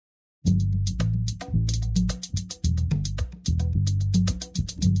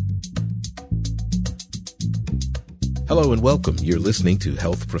Hello and welcome. You're listening to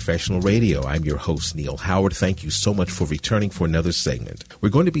Health Professional Radio. I'm your host, Neil Howard. Thank you so much for returning for another segment. We're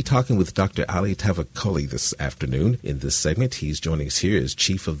going to be talking with Dr. Ali Tavakoli this afternoon. In this segment, he's joining us here as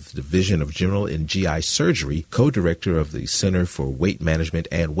Chief of the Division of General and GI Surgery, Co-Director of the Center for Weight Management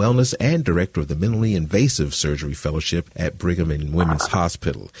and Wellness, and Director of the Minimally Invasive Surgery Fellowship at Brigham and Women's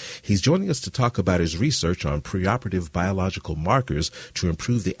Hospital. He's joining us to talk about his research on preoperative biological markers to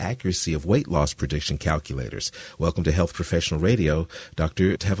improve the accuracy of weight loss prediction calculators. Welcome to Health Professional Radio,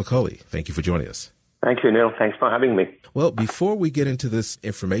 Dr. Tavakoli. Thank you for joining us. Thank you, Neil. Thanks for having me. Well, before we get into this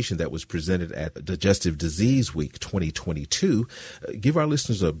information that was presented at Digestive Disease Week 2022, give our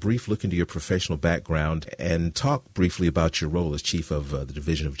listeners a brief look into your professional background and talk briefly about your role as Chief of the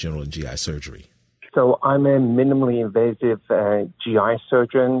Division of General and GI Surgery. So I'm a minimally invasive GI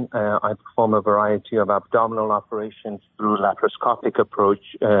surgeon. I perform a variety of abdominal operations through laparoscopic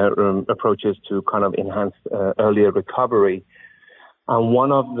approaches to kind of enhance earlier recovery. And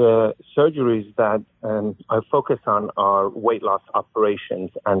one of the surgeries that I focus on are weight loss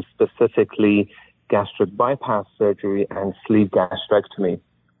operations, and specifically gastric bypass surgery and sleeve gastrectomy.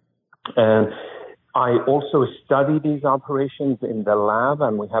 I also study these operations in the lab,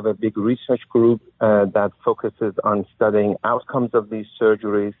 and we have a big research group that focuses on studying outcomes of these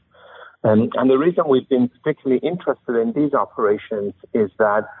surgeries. And the reason we've been particularly interested in these operations is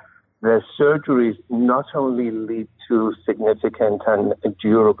that the surgeries not only lead to significant and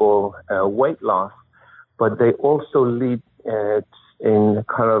durable weight loss, but they also lead in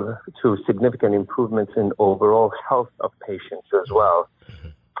kind of to significant improvements in overall health of patients as well.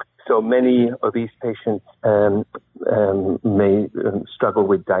 So many of these patients may struggle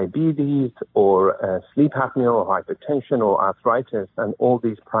with diabetes or sleep apnea or hypertension or arthritis, and all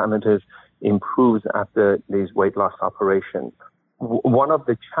these parameters improve after these weight loss operations. One of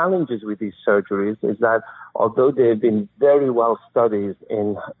the challenges with these surgeries is that although they have been very well studied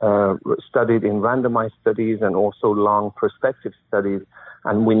in randomized studies and also long prospective studies,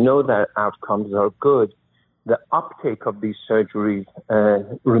 and we know that outcomes are good, the uptake of these surgeries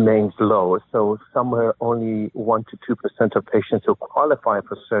remains low. So somewhere only 1% to 2% of patients who qualify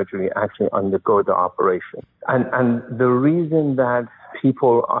for surgery actually undergo the operation. And the reason that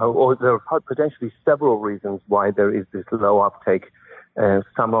people are, or there are potentially several reasons why there is this low uptake.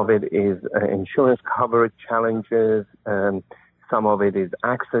 Some of it is insurance coverage challenges, some of it is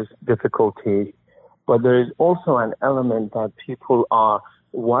access difficulty, but there is also an element that people are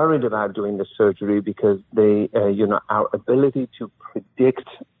worried about doing the surgery because they, our ability to predict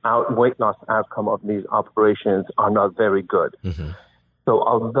weight loss outcome of these operations are not very good. Mm-hmm. So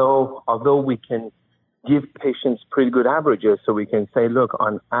although we can give patients pretty good averages, so we can say, look,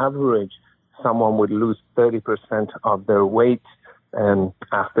 on average, someone would lose 30% of their weight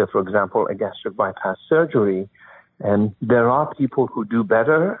after, for example, a gastric bypass surgery. And there are people who do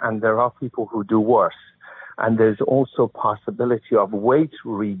better and there are people who do worse. And there's also possibility of weight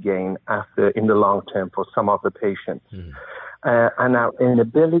regain in the long term for some of the patients. Mm. And our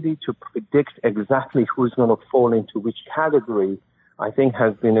inability to predict exactly who's going to fall into which category, I think,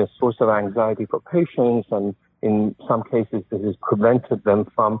 has been a source of anxiety for patients. And in some cases, this has prevented them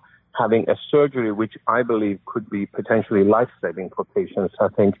from having a surgery, which I believe could be potentially life-saving for patients. I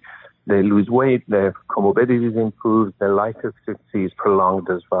think they lose weight, their comorbidities improve, their life expectancy is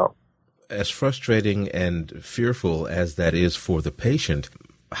prolonged as well. As frustrating and fearful as that is for the patient,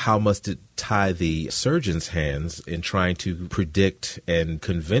 how must it tie the surgeon's hands in trying to predict and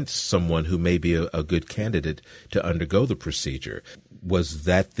convince someone who may be a good candidate to undergo the procedure? Was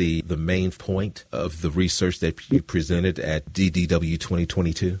that the main point of the research that you presented at DDW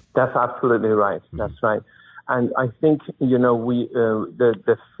 2022? That's absolutely right. Mm-hmm. That's right. And I think,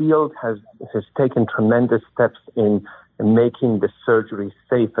 the field has taken tremendous steps in making the surgery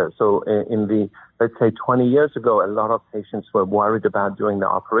safer. So let's say 20 years ago, a lot of patients were worried about doing the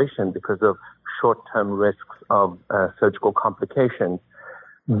operation because of short-term risks of surgical complications.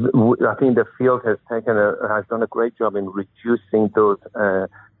 I think the field has done a great job in reducing those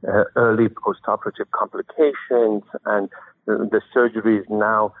early post-operative complications, and the surgery is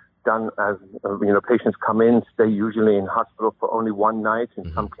now done as, patients come in, stay usually in hospital for only one night,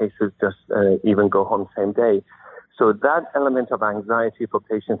 in some cases just even go home same day. So that element of anxiety for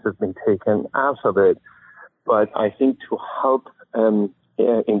patients has been taken out of it. But I think to help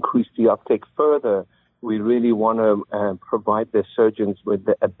increase the uptake further, we really want to provide the surgeons with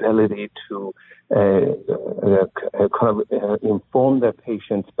the ability to inform their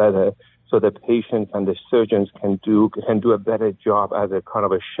patients better so the patients and the surgeons can do a better job as a kind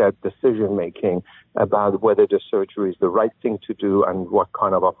of a shared decision making about whether the surgery is the right thing to do and what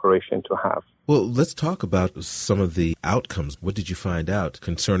kind of operation to have. Well, let's talk about some of the outcomes. What did you find out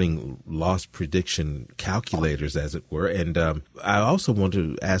concerning loss prediction calculators, as it were? And I also want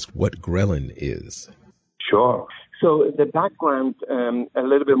to ask what ghrelin is. Sure. So the background, a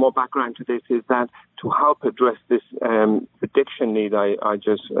little bit more background to this is that to help address this prediction need I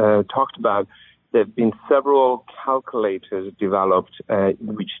just talked about, there have been several calculators developed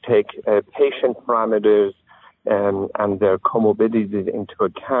which take patient parameters and their comorbidities into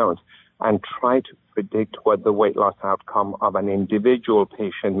account and try to predict what the weight loss outcome of an individual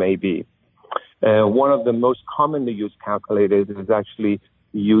patient may be. One of the most commonly used calculators is actually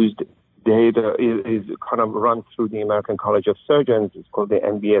used data is kind of run through the American College of Surgeons. It's called the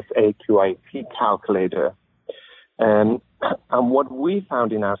MBS-AQIP calculator. And what we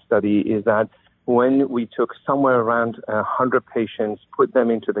found in our study is that when we took somewhere around 100 patients, put them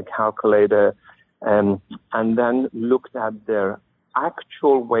into the calculator, and then looked at their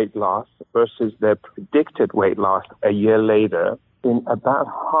actual weight loss versus their predicted weight loss a year later, in about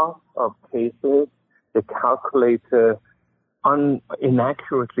half of cases, the calculator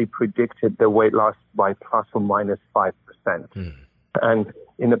inaccurately predicted the weight loss by plus or minus 5%. And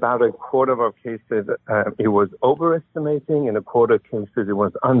in about a quarter of our cases, it was overestimating. In a quarter of cases, it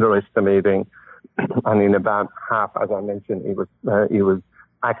was underestimating. And in about half, as I mentioned, it was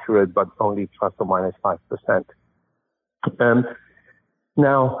accurate, but only plus or minus 5%.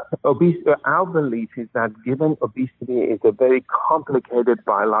 Now, our belief is that given obesity is a very complicated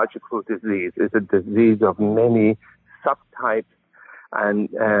biological disease, it's a disease of many subtypes, and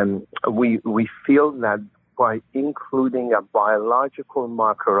we feel that by including a biological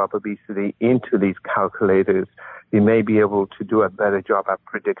marker of obesity into these calculators, we may be able to do a better job at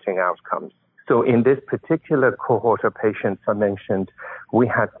predicting outcomes. So in this particular cohort of patients I mentioned, we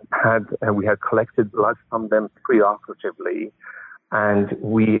had collected blood from them preoperatively, and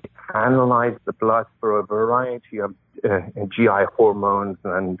we analyzed the blood for a variety of GI hormones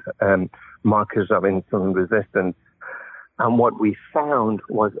and markers of insulin resistance. And what we found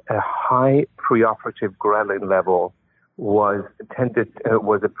was a high preoperative ghrelin level was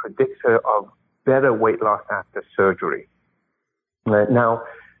a predictor of better weight loss after surgery. Now,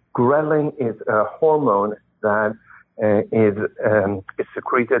 ghrelin is a hormone that is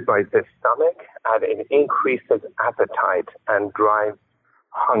secreted by the stomach, and it increases appetite and drives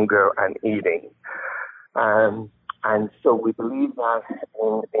hunger and eating. And so we believe that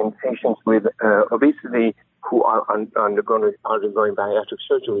in patients with obesity who are undergoing bariatric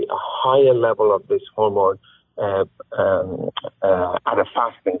surgery, a higher level of this hormone at a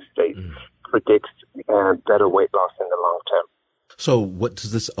fasting state predicts better weight loss in the long term. So what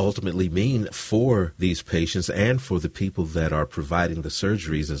does this ultimately mean for these patients and for the people that are providing the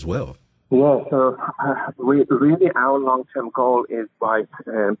surgeries as well? Yeah, so really our long-term goal is by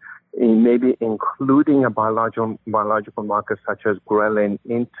maybe including a biological marker such as ghrelin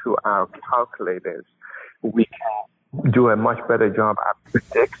into our calculators, we can do a much better job at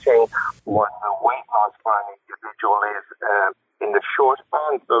predicting what the weight loss for an individual is in the short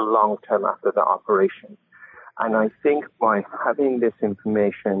and the long term after the operation. And I think by having this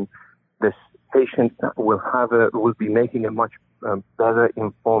information, this patient will be making a much better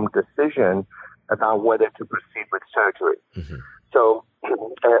informed decision about whether to proceed with surgery. Mm-hmm. So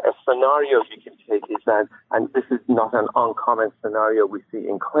a scenario you can take is that, and this is not an uncommon scenario we see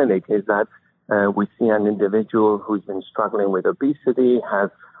in clinic, is that we see an individual who's been struggling with obesity, has,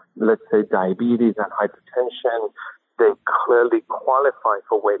 let's say, diabetes and hypertension. They clearly qualify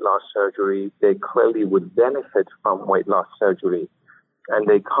for weight loss surgery. They clearly would benefit from weight loss surgery. And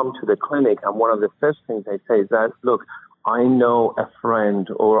they come to the clinic, and one of the first things they say is that, look, I know a friend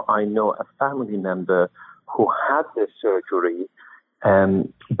or I know a family member who had this surgery,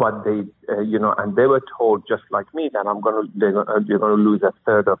 but they, and they were told just like me that you're going to lose a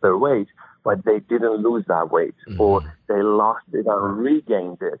third of their weight, but they didn't lose that weight, or they lost it and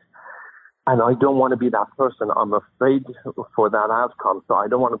regained it. And I don't want to be that person. I'm afraid for that outcome, so I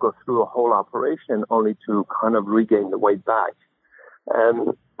don't want to go through a whole operation only to kind of regain the weight back.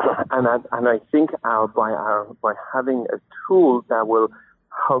 And I think by having a tool that will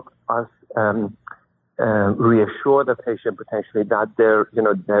help us reassure the patient potentially that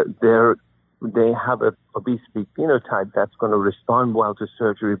they have a obesity phenotype that's going to respond well to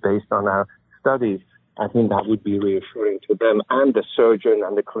surgery based on our studies, I think that would be reassuring to them and the surgeon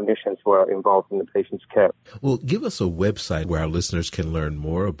and the clinicians who are involved in the patient's care. Well, give us a website where our listeners can learn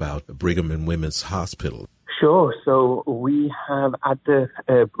more about Brigham and Women's Hospital. Sure. So we have at the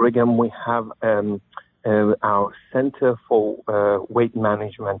Brigham, we have our Center for Weight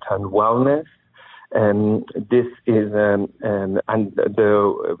Management and Wellness. This is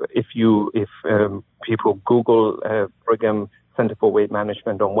if people Google Brigham Center for Weight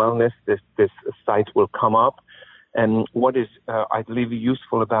Management and Wellness, this site will come up. And what is I believe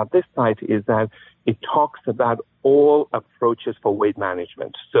useful about this site is that it talks about all approaches for weight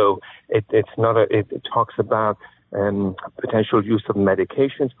management. So it talks about potential use of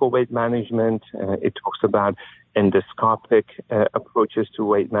medications for weight management. It talks about endoscopic approaches to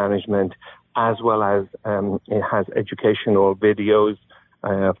weight management, as well as it has educational videos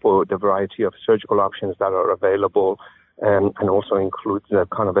for the variety of surgical options that are available, and also includes a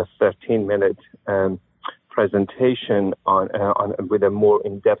kind of a 13-minute presentation on with a more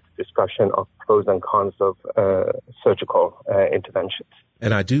in-depth discussion of pros and cons of surgical interventions.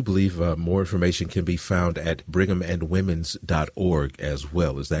 And I do believe more information can be found at brighamandwomens.org as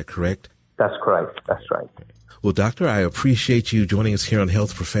well. Is that correct? That's correct. That's right. Well, Doctor, I appreciate you joining us here on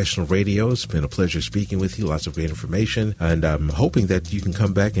Health Professional Radio. It's been a pleasure speaking with you. Lots of great information. And I'm hoping that you can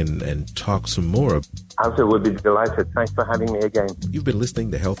come back and talk some more. I would be delighted. Thanks for having me again. You've been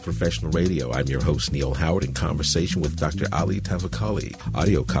listening to Health Professional Radio. I'm your host, Neil Howard, in conversation with Dr. Ali Tavakoli.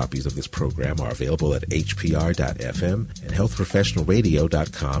 Audio copies of this program are available at hpr.fm and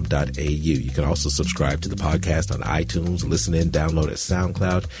healthprofessionalradio.com.au. You can also subscribe to the podcast on iTunes, listen in, download at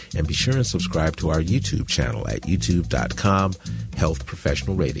SoundCloud, and be sure and subscribe to our YouTube channel at youtube.com, Health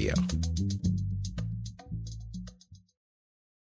Professional Radio.